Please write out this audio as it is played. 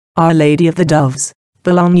Our Lady of the Doves,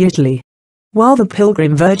 Bologna, Italy. While the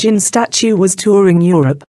pilgrim Virgin statue was touring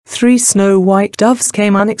Europe, 3 snow-white doves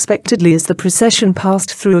came unexpectedly as the procession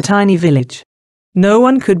passed through a tiny village. No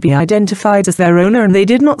one could be identified as their owner, and they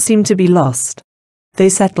did not seem to be lost. They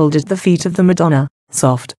settled at the feet of the Madonna,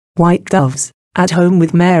 soft, white doves, at home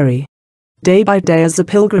with Mary. Day by day, as the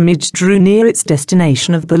pilgrimage drew near its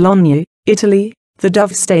destination of Bologna, Italy, the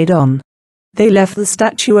doves stayed on. They left the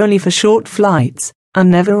statue only for short flights, and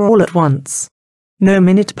never all at once. No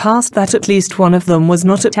minute passed that at least one of them was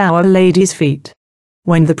not at Our Lady's feet.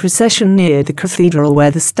 When the procession neared the cathedral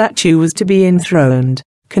where the statue was to be enthroned,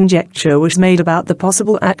 conjecture was made about the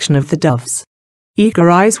possible action of the doves. Eager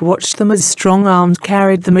eyes watched them as strong arms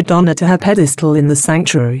carried the Madonna to her pedestal in the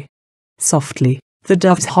sanctuary. Softly, the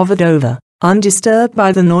doves hovered over, undisturbed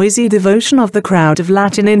by the noisy devotion of the crowd of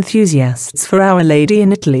Latin enthusiasts for Our Lady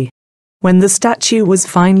in Italy. When the statue was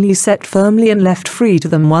finally set firmly and left free to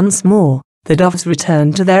them once more, the doves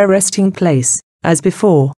returned to their resting place, as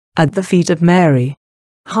before, at the feet of Mary.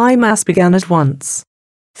 High Mass began at once.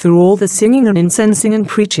 Through all the singing and incensing and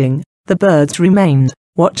preaching, the birds remained,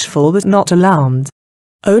 watchful but not alarmed.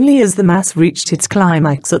 Only as the Mass reached its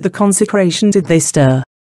climax at the consecration did they stir.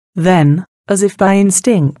 Then, as if by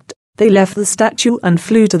instinct, they left the statue and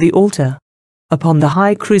flew to the altar. Upon the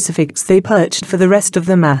high crucifix they perched for the rest of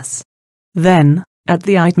the Mass. Then, at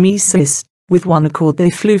the Ite Missis, with one accord they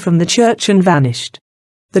flew from the church and vanished.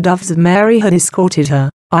 The doves of Mary had escorted her,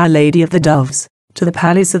 Our Lady of the Doves, to the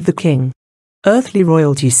palace of the king. Earthly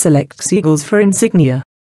royalty selects eagles for insignia.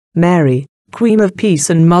 Mary, Queen of Peace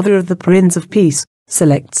and Mother of the Prince of Peace,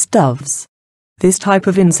 selects doves. This type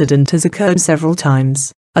of incident has occurred several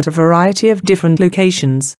times, at a variety of different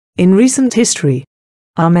locations, in recent history.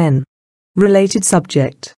 Amen. Related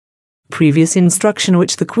subject. Previous instruction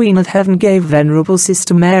which the Queen of Heaven gave Venerable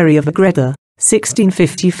Sister Mary of Agreda,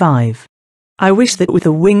 1655. I wish that with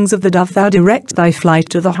the wings of the dove thou direct thy flight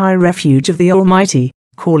to the high refuge of the Almighty,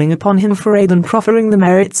 calling upon him for aid and proffering the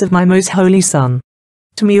merits of my most holy Son.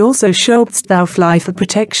 To me also shouldst thou fly for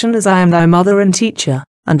protection, as I am thy mother and teacher,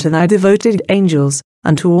 and to thy devoted angels,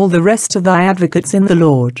 and to all the rest of thy advocates in the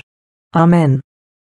Lord. Amen.